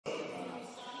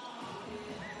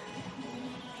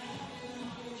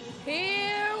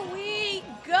Here we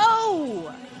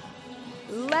go.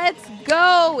 Let's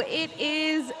go. It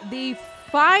is the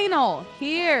final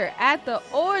here at the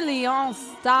Orléans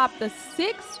stop, the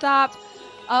sixth stop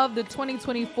of the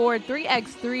 2024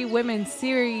 3x3 Women's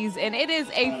Series, and it is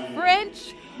a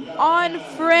French on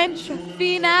French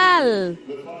finale.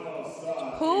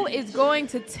 Who is going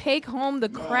to take home the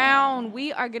crown?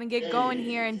 We are going to get going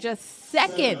here in just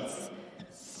seconds.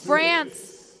 France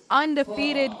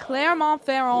undefeated. Clermont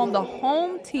Ferrand, the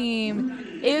home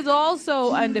team, is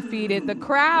also undefeated. The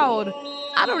crowd,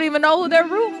 I don't even know who they're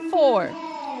rooting for.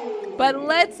 But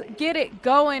let's get it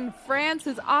going.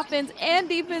 France's offense and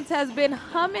defense has been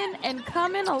humming and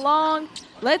coming along.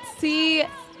 Let's see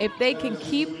if they can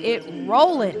keep it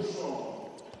rolling.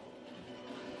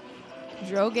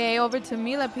 Droguet over to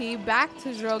Milapi, back to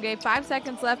Droguet. 5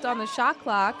 seconds left on the shot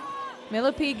clock.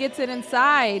 Milapi gets it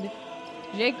inside.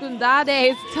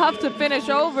 Jekundade is tough to finish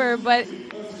over, but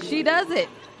she does it.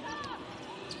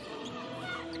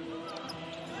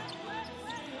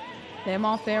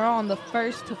 Clermont Ferrand, the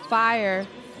first to fire,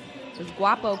 as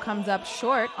Guapo comes up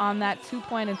short on that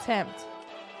two-point attempt.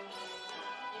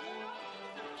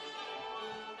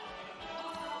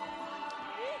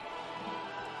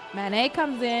 Manet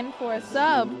comes in for a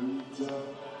sub.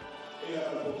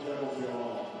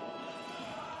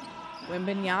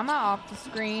 Wembanyama off the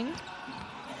screen.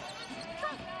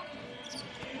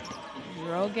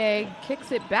 Droguet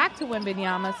kicks it back to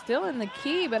Wembanyama, still in the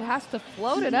key, but has to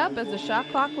float it up as the shot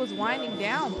clock was winding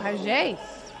down. Paget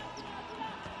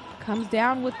comes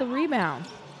down with the rebound.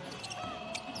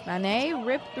 Manet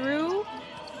ripped through.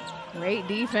 Great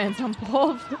defense on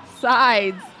both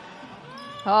sides.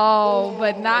 Oh,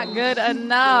 but not good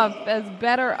enough as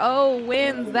Better O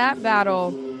wins that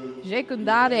battle.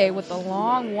 Jekundade with a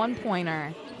long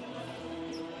one-pointer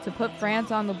to put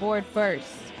France on the board first.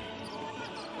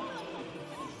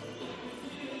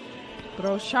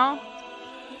 Brochamp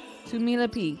to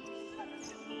Milapi.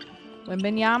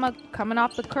 Wembanyama coming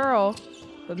off the curl,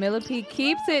 but Milapi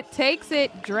keeps it, takes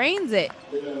it, drains it.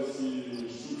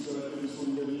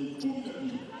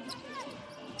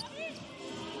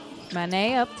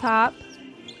 Manet up top.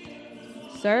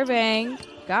 Serving.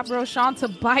 Got Brochamp to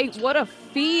bite. What a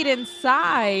feed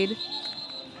inside.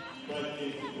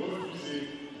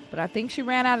 But I think she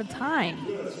ran out of time.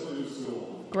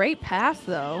 Great pass,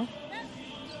 though.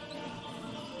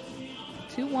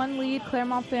 2-1 lead,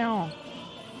 Clermont Ferrand.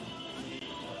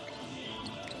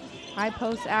 High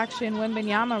post action.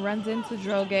 Wembanyama runs into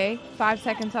Droguet. 5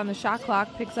 seconds on the shot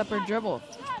clock. Picks up her dribble.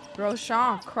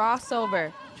 Brochamp,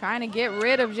 crossover. Trying to get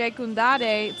rid of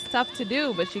Jekundade. It's tough to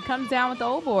do, but she comes down with the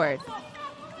O-board.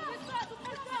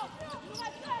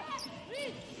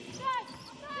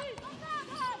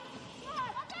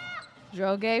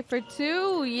 Droguet for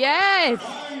two. Yes!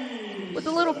 With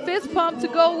a little fist pump to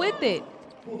go with it.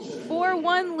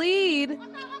 4-1 lead.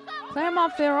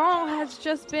 Clermont Ferrand has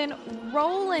just been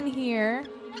rolling here,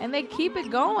 and they keep it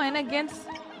going against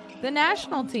the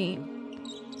national team.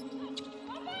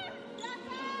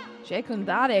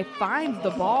 Jekundade finds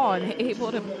the ball and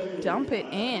able to dump it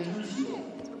in.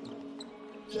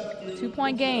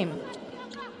 2-point game.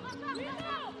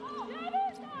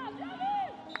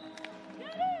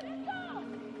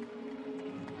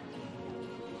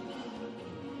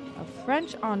 A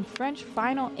French on French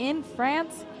final in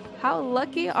France. How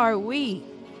lucky are we?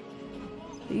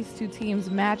 These two teams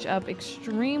match up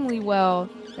extremely well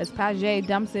as Paget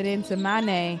dumps it into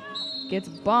Manet. Gets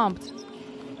bumped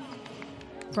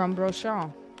from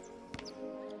Brochamp.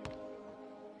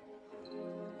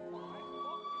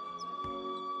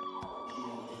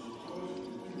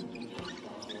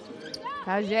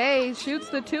 Paget shoots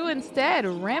the two instead,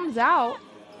 rims out.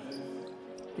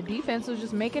 The defense was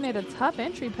just making it a tough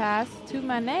entry pass to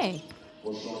Manet.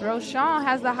 Brochamp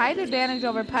has the height advantage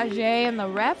over Paget, and the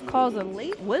ref calls a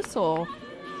late whistle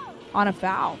on a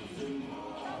foul.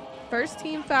 First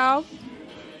team foul.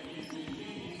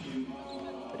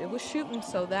 It was shooting,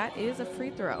 so that is a free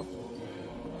throw.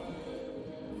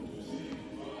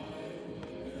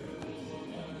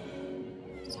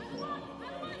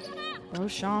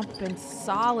 Brochamp been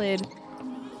solid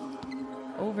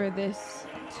over this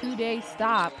two-day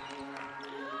stop.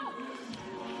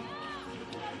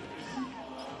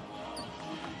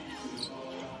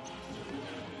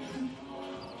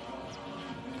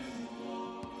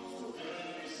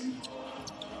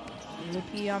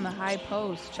 Lippy on the high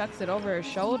post, chucks it over her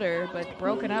shoulder, but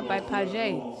broken up by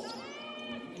Paget.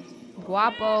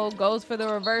 Guapo goes for the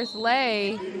reverse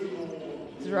lay.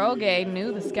 Droguet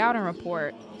knew the scouting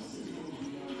report.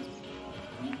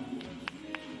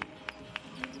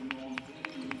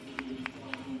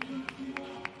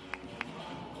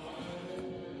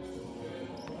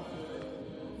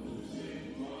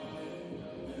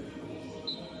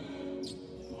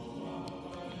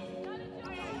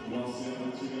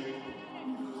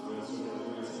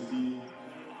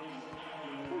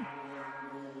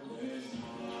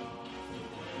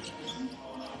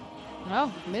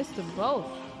 Oh, missed them both.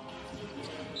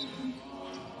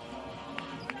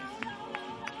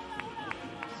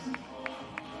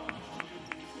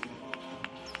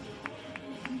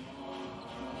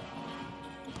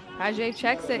 Page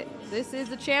checks it. This is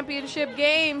the championship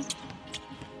game.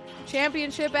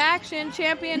 Championship action.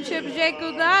 Championship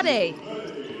Jekudade.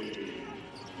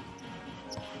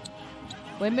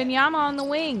 Wembanyama on the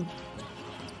wing.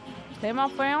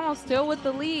 Clermont Ferrand still with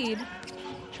the lead.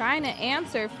 Trying to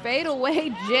answer. Fadeaway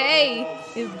J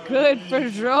is good for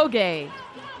Droge.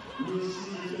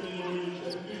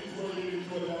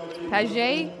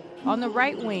 Page on the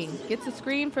right wing. Gets a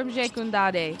screen from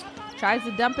Jekundade. Tries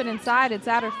to dump it inside. It's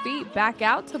at her feet. Back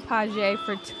out to Page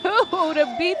for 2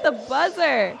 to beat the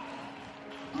buzzer.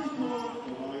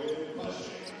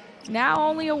 Now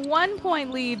only a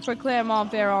 1-point lead for Clermont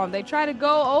Ferrand. They try to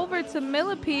go over to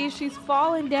Millipede. She's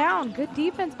fallen down. Good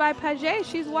defense by Page.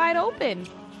 She's wide open.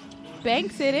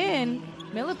 Banks it in.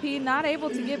 Millipede not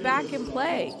able to get back in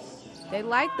play. They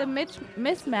like the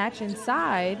mismatch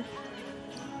inside,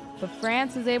 but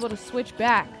France is able to switch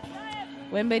back.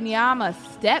 Wembanyama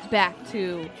step back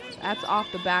 2. That's off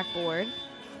the backboard.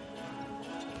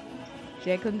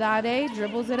 Jekundade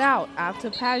dribbles it out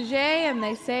to Page, and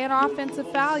they say an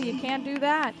offensive foul. You can't do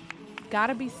that.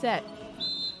 Gotta be set.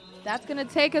 That's gonna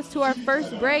take us to our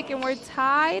first break, and we're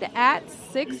tied at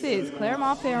 6s.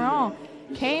 Clermont Ferrand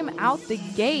came out the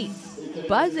gate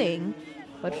buzzing,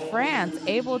 but France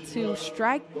able to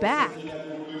strike back.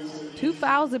 2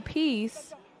 fouls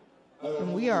apiece,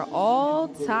 and we are all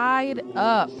tied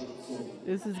up.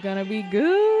 This is gonna be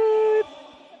good.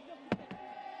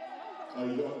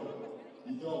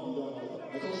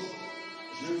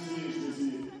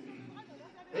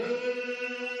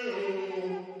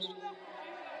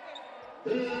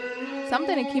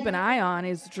 Something to keep an eye on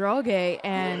is Droge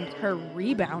and her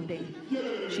rebounding.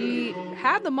 She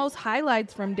had the most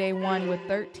highlights from day 1 with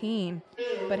 13,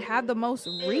 but had the most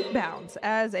rebounds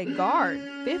as a guard,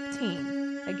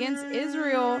 15. Against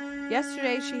Israel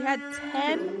yesterday, she had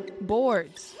 10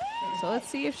 boards. So let's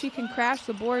see if she can crash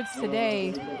the boards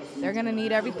today. They're going to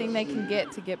need everything they can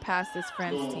get to get past this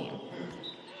France team.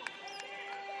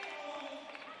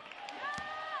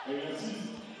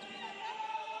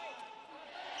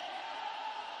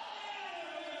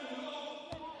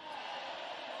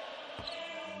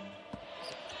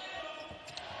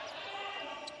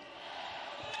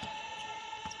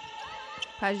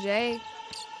 Page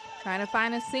trying to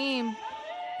find a seam.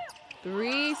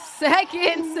 3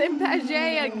 seconds, and Page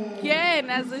again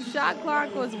as the shot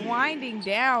clock was winding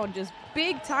down. Just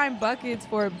big-time buckets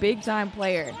for a big-time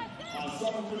player.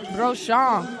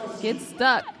 Brochon gets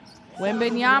stuck.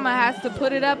 Wembanyama has to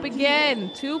put it up again.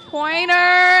 2-pointer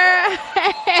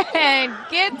and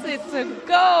gets it to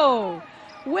go.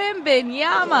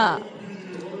 Wembanyama.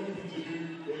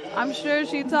 I'm sure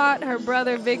she taught her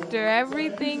brother Victor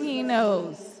everything he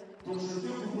knows.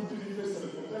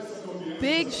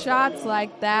 Big shots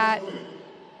like that.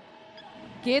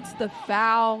 Gets the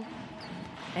foul.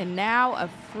 And now a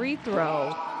free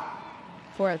throw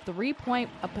for a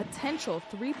potential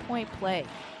three-point play.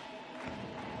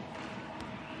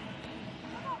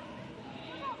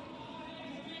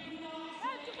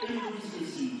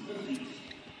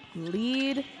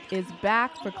 Lead is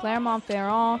back for Clermont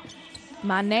Ferrand.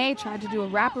 Manet tried to do a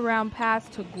wraparound pass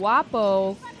to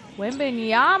Guapo.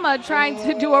 Wembanyama trying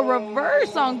to do a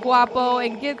reverse on Guapo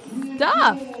and gets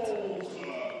stuffed.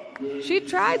 She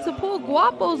tried to pull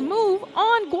Guapo's move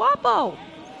on Guapo,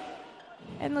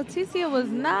 and Leticia was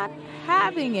not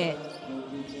having it.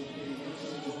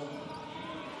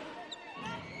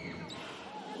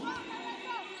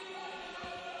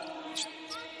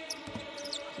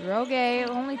 Droge,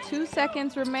 only 2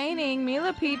 seconds remaining.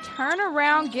 Millipede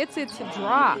turnaround, gets it to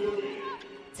drop.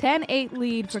 10-8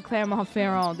 lead for Clermont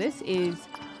Ferrand. This is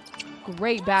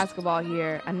great basketball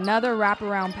here. Another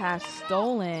wraparound pass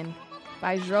stolen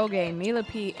by Droge.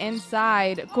 Millipede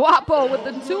inside. Guapo with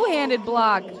the two-handed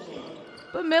block.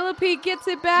 But Millipede gets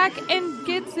it back and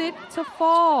gets it to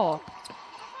fall.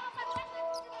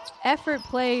 Effort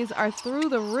plays are through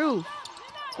the roof.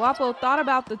 Guapo thought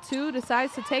about the two,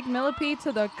 decides to take Millipede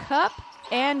to the cup,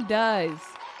 and does.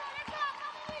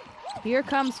 Here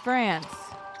comes France.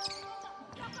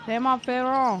 Clermont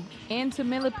Ferrand into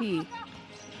Millipede.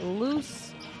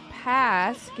 Loose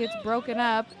pass gets broken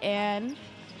up, and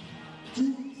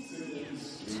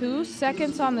 2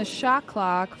 seconds on the shot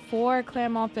clock for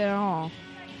Clermont Ferrand.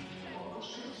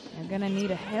 They're going to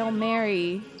need a Hail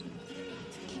Mary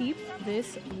to keep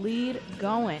this lead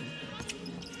going.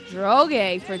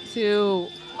 Droge for 2.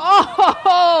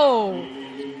 Oh!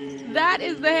 That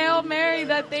is the Hail Mary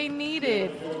that they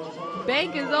needed.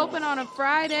 Bank is open on a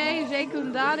Friday.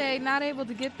 Jekundade not able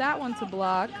to get that one to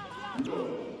block.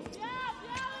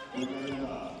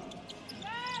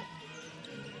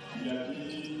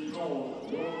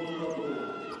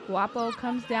 Guapo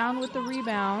comes down with the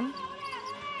rebound.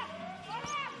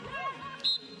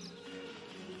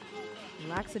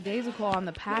 Lackadaisical on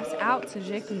the pass out to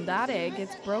Jekundade.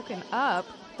 Gets broken up.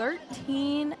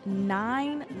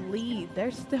 13-9 lead.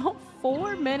 There's still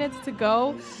 4 minutes to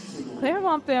go.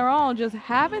 Clermont Ferrand just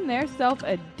having theirself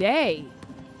a day.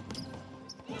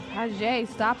 Page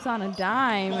stops on a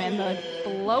dime, and the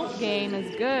float game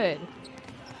is good.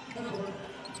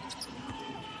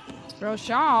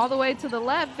 Rochon all the way to the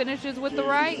left, finishes with the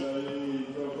right.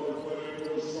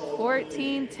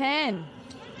 14-10.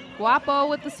 Guapo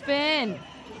with the spin.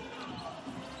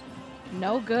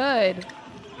 No good.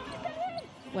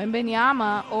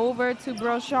 Wembanyama over to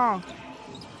Brochon.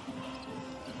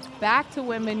 Back to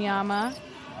Wembanyama.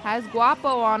 Has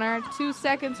Guapo on her. 2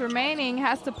 seconds remaining.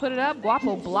 Has to put it up.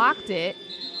 Guapo blocked it.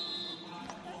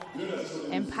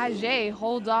 And Page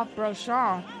holds off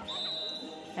Brochon.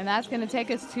 And that's going to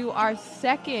take us to our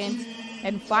second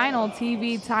and final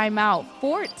TV timeout.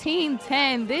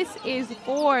 14-10. This is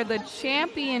for the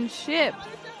championship.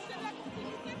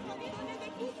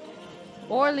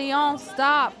 Orléans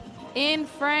stop in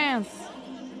France.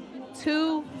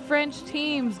 2 French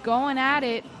teams going at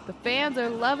it. The fans are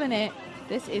loving it.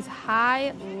 This is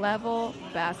high-level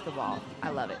basketball. I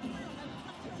love it.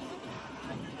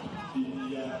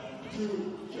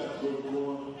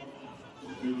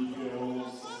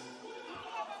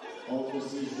 Entre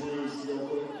ces joueuses qui,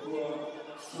 encore une fois,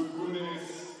 se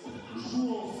connaissent,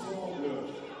 jouent ensemble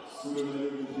sous le maillot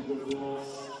de l'équipe de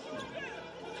France.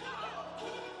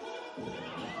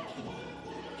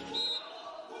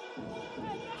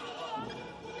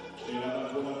 Et là,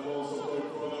 pour la France, encore une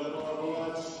fois, dans la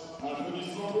match.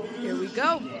 Applaudissements pour les deux. Here we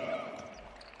go.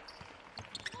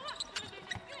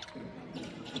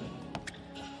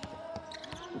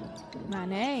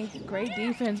 Mané, great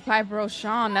defense by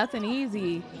Brochon. Nothing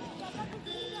easy.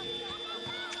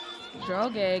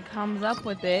 Droge comes up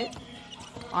with it.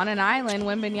 On an island,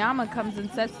 Wembanyama comes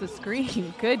and sets the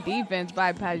screen. Good defense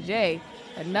by Page.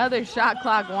 Another shot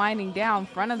clock winding down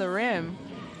front of the rim.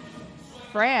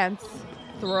 France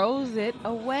throws it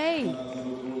away.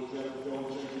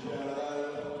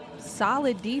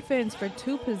 Solid defense for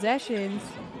 2 possessions.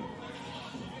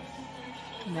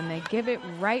 And then they give it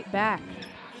right back.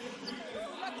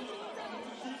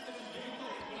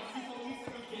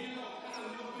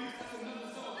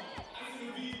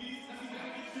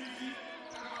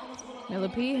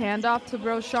 Millipede, handoff to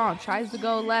Brochon. Tries to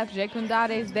go left.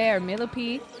 Jekundade's there.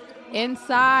 Millipede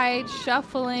inside,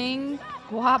 shuffling.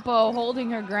 Guapo holding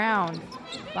her ground.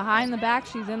 Behind the back,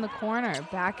 she's in the corner.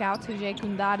 Back out to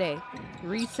Jekundade.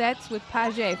 Resets with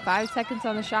Page. 5 seconds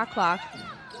on the shot clock.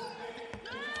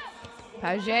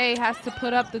 Page has to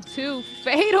put up the 2.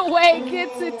 Fade away,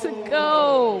 gets it to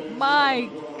go. My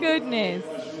goodness.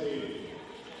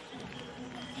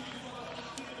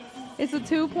 It's a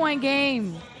 2-point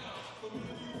game.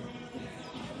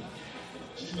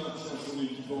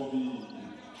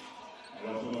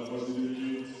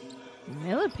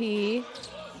 Millipede,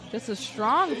 just a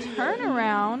strong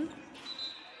turnaround.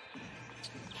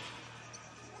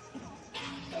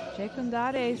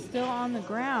 Jekundade still on the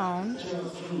ground.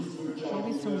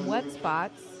 Maybe some wet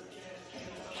spots.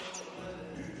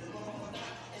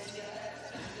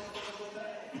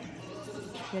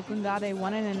 Jekundade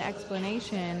wanted an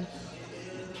explanation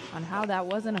on how that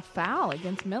wasn't a foul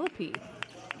against Millipede.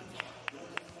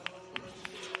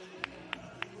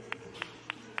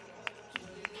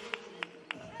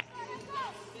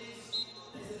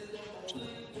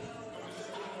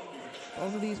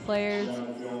 Both of these players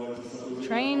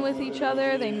train with each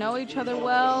other. They know each other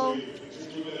well.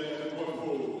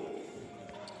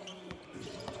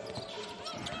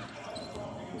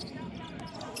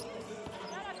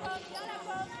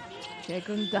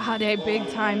 Jekundade, big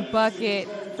time bucket.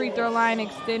 Free throw line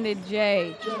extended,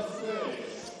 Jay.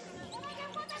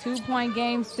 2-point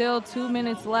game still, 2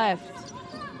 minutes left.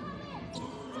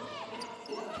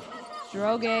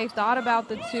 Droge thought about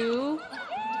the 2.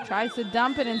 Tries to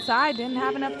dump it inside, didn't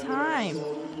have enough time.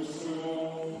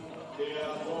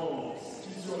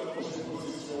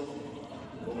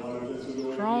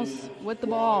 France with the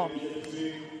ball.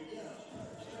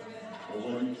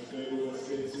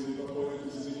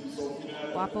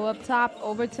 Guapo up top,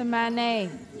 over to Mané.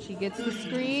 She gets the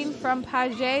screen from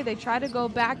Page. They try to go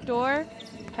backdoor.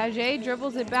 Page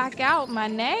dribbles it back out.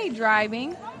 Mané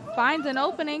driving, finds an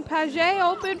opening. Page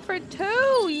open for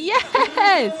 2.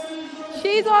 Yes!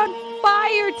 She's on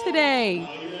fire today.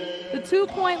 The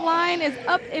 2-point line is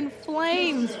up in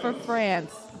flames for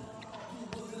France.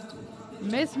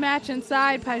 Mismatch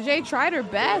inside. Paget tried her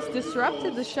best,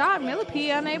 disrupted the shot.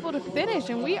 Millipede unable to finish,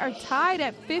 and we are tied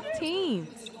at 15.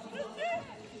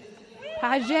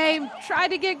 Paget tried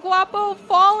to get Guapo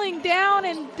falling down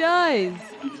and does.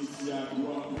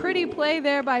 Pretty play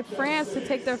there by France to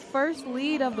take their first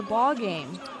lead of the ball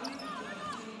game.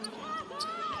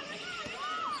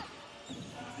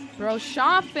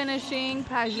 Brochamp finishing,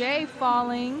 Paget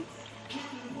falling.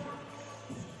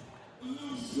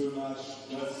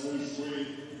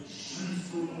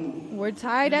 We're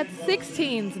tied at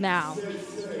 16s now.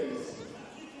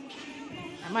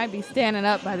 I might be standing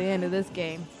up by the end of this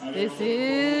game. This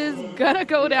is gonna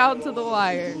go down to the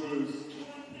wire.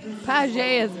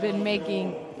 Paget has been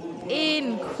making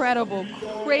incredible,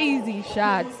 crazy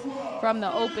shots from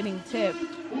the opening tip.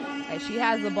 And she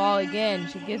has the ball again.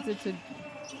 She gives it to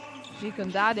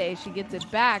Gicondade. She gets it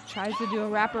back, tries to do a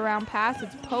wraparound pass.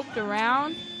 It's poked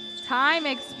around. Time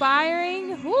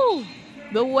expiring. Woo!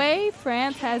 The way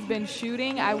France has been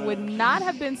shooting, I would not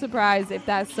have been surprised if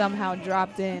that somehow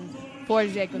dropped in for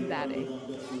Gicondade.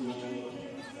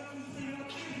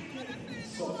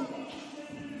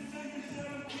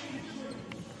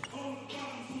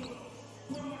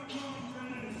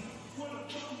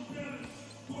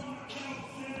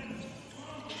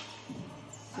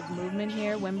 Movement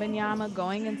here, Wembanyama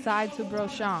going inside to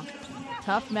Brochamp.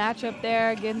 Tough matchup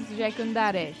there against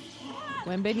Gicondade.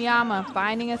 Wembanyama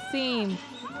finding a seam.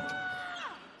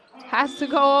 Has to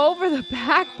go over the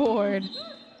backboard.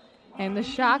 And the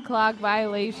shot clock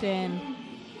violation.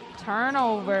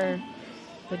 Turnover.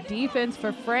 The defense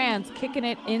for France kicking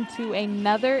it into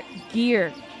another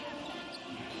gear.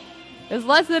 It's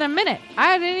less than a minute.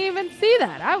 I didn't even see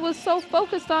that. I was so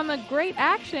focused on the great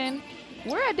action.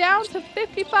 We're down to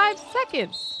 55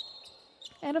 seconds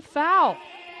and a foul.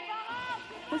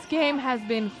 This game has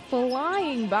been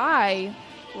flying by.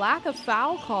 Lack of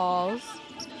foul calls.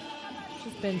 It's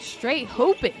just been straight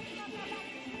hooping.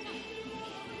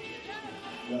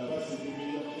 That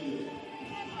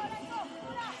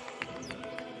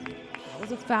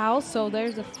was a foul, so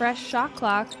there's a fresh shot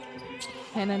clock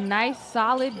and a nice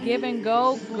solid give and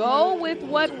go. Go with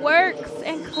what works,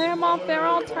 and Clermont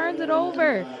Ferrand turns it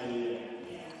over.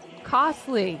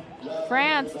 Costly.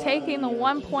 France taking the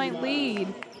 1-point lead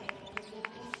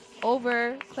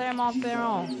over Clermont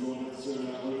Ferrand.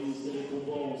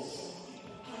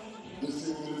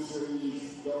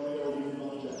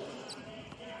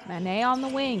 Manet on the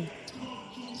wing.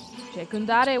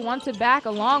 Gicondade wants it back. A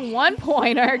long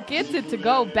one-pointer. Gets it to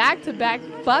go. Back-to-back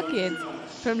buckets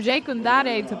from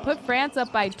Gicondade to put France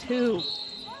up by 2.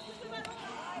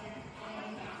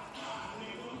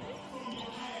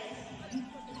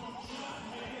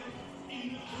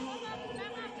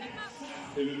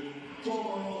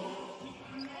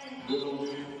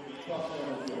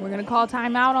 We're going to call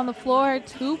timeout on the floor.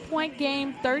 2-point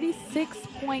game,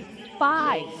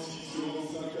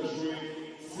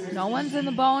 36.5. No one's in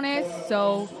the bonus,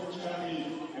 so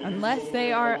unless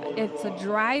it's a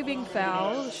driving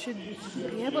foul, should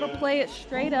be able to play it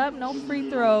straight up. No free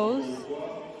throws.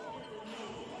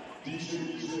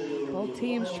 Both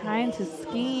teams trying to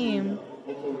scheme.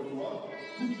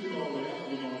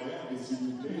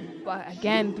 But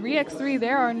again, 3x3,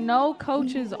 there are no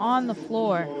coaches on the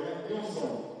floor.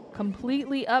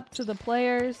 Completely up to the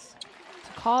players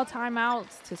to call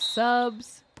timeouts, to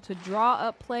subs, to draw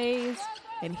up plays.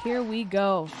 And here we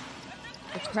go.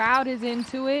 The crowd is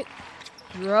into it.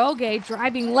 Droge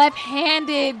driving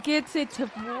left-handed, gets it to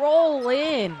roll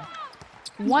in.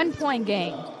 1-point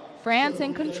game. France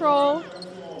in control.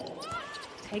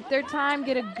 Take their time,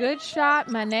 get a good shot.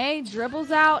 Manet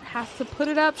dribbles out, has to put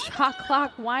it up. Shot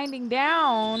clock winding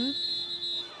down.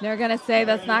 They're going to say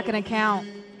that's not going to count.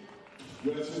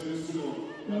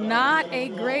 Not a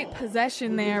great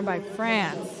possession there by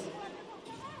France.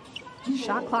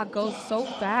 Shot clock goes so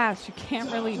fast, you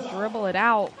can't really dribble it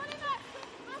out.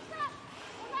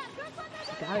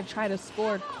 You gotta try to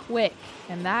score quick,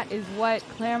 and that is what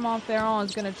Clermont Ferrand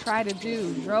is gonna try to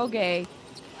do. Droge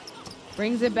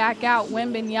brings it back out.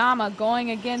 Wembanyama going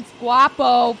against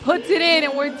Guapo, puts it in,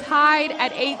 and we're tied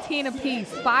at 18 apiece.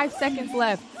 5 seconds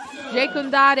left.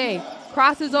 Gicondade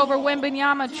crosses over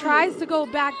Wembanyama, tries to go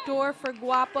backdoor for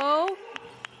Guapo.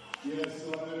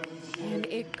 And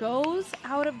it goes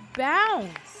out of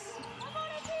bounds.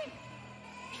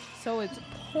 So it's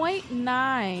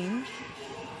 0.9.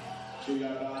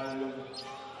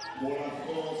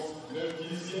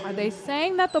 Are they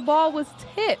saying that the ball was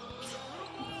tipped?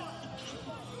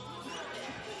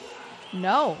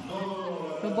 No,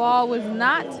 the ball was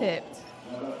not tipped.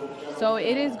 So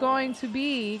it is going to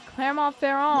be Clermont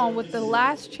Ferrand with the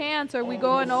last chance, or we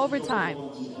go in overtime.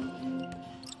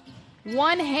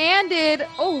 One-handed.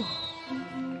 Oh.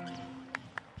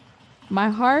 My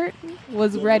heart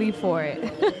was ready for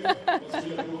it.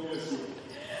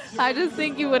 I just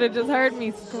think you would have just heard me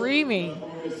screaming.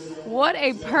 What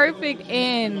a perfect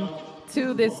end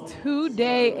to this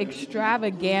 2-day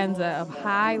extravaganza of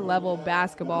high-level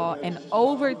basketball. An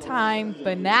overtime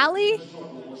finale.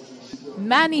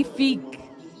 Magnifique.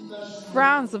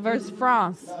 France versus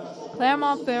France.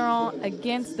 Clermont Ferrand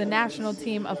against the national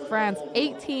team of France.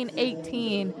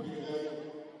 18-18.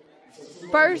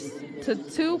 First to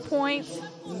 2 points,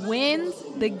 wins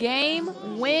the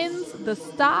game, wins the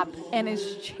stop, and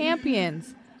is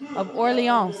champions of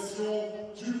Orléans.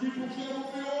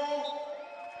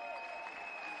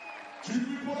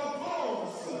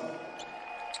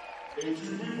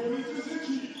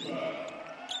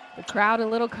 The crowd a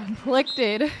little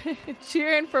conflicted,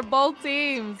 cheering for both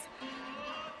teams,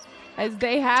 as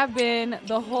they have been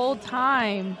the whole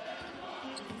time.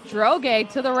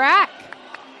 Droguet to the rack.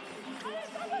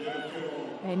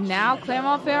 And now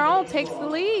Clermont Ferrand takes the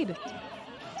lead.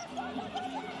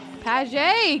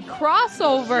 Paget,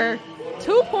 crossover.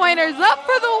 2-pointers up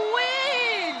for the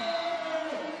win.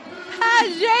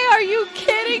 Paget, are you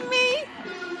kidding me?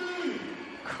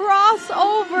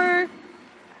 Crossover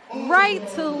right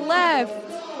to left.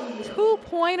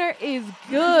 2-pointer is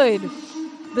good.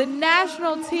 The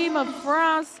national team of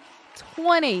France,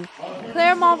 20.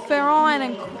 Clermont Ferrand,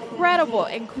 an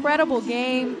incredible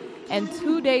game and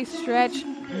 2-day stretch,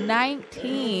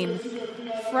 19.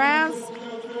 France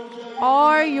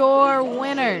are your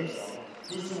winners.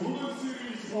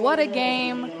 What a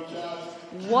game.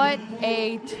 What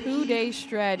a 2-day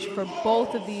stretch for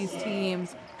both of these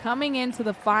teams coming into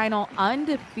the final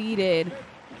undefeated.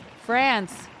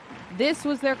 France, this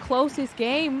was their closest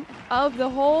game of the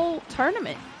whole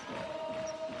tournament.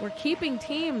 We're keeping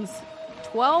teams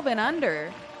 12 and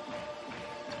under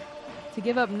to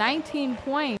give up 19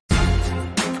 points.